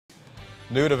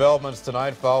New developments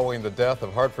tonight following the death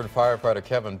of Hartford firefighter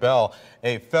Kevin Bell.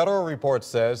 A federal report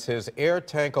says his air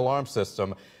tank alarm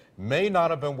system may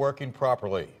not have been working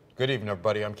properly. Good evening,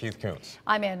 everybody. I'm Keith Coons.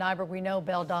 I'm Ann Nyberg. We know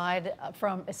Bell died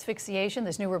from asphyxiation.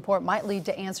 This new report might lead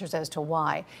to answers as to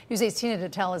why. News 8's Tina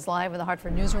Detel is live in the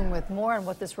Hartford newsroom with more on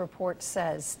what this report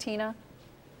says. Tina?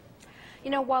 You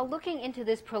know, while looking into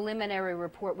this preliminary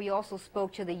report, we also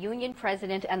spoke to the union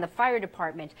president and the fire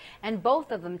department, and both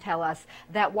of them tell us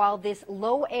that while this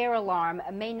low air alarm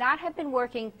may not have been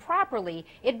working properly,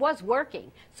 it was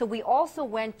working. So we also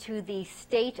went to the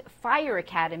State Fire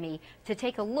Academy to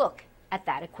take a look at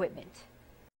that equipment.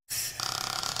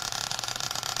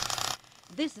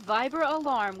 This Vibra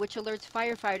alarm, which alerts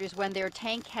firefighters when their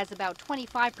tank has about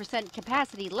 25%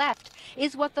 capacity left,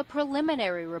 is what the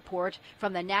preliminary report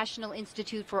from the National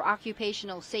Institute for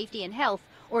Occupational Safety and Health,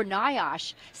 or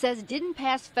NIOSH, says didn't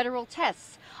pass federal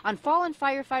tests on fallen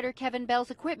firefighter Kevin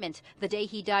Bell's equipment the day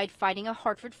he died fighting a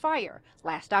Hartford fire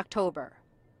last October.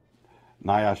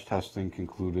 NIOSH testing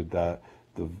concluded that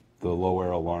the low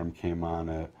air alarm came on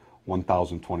at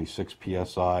 1,026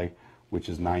 psi, which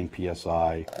is 9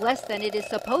 psi. Less than it is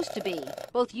supposed to be.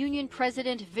 Both Union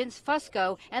President Vince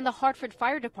Fusco and the Hartford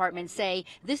Fire Department say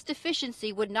this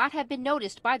deficiency would not have been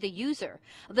noticed by the user.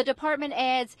 The department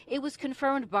adds it was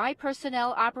confirmed by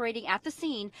personnel operating at the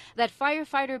scene that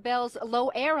firefighter Bell's low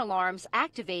air alarms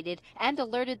activated and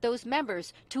alerted those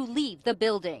members to leave the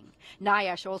building.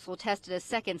 NIOSH also tested a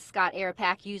second Scott air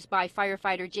pack used by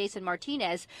firefighter Jason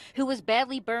Martinez, who was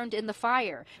badly burned in the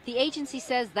fire. The agency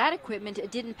says that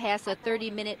equipment didn't pass a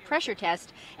 30-minute pressure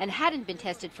test and hadn't been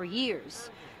tested for years.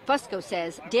 Fusco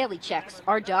says daily checks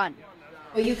are done.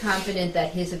 Are you confident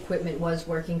that his equipment was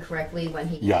working correctly when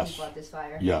he fought this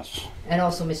fire? Yes. And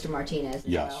also Mr. Martinez as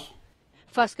yes. well?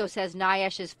 Fusco says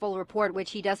NIOSH's full report,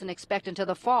 which he doesn't expect until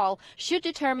the fall, should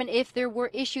determine if there were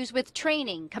issues with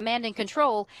training, command and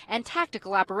control, and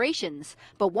tactical operations.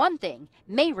 But one thing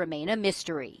may remain a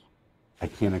mystery. I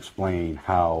can't explain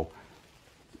how,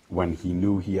 when he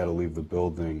knew he had to leave the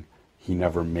building, he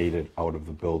never made it out of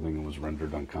the building and was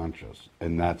rendered unconscious.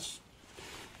 And that's,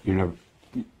 you're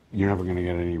never going to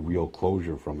get any real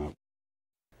closure from it.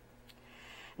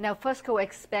 Now, Fusco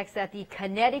expects that the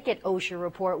Connecticut OSHA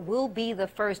report will be the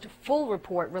first full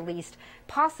report released,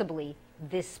 possibly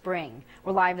this spring.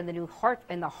 We're live in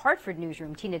the Hartford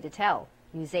newsroom. Tina Detel,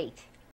 News 8.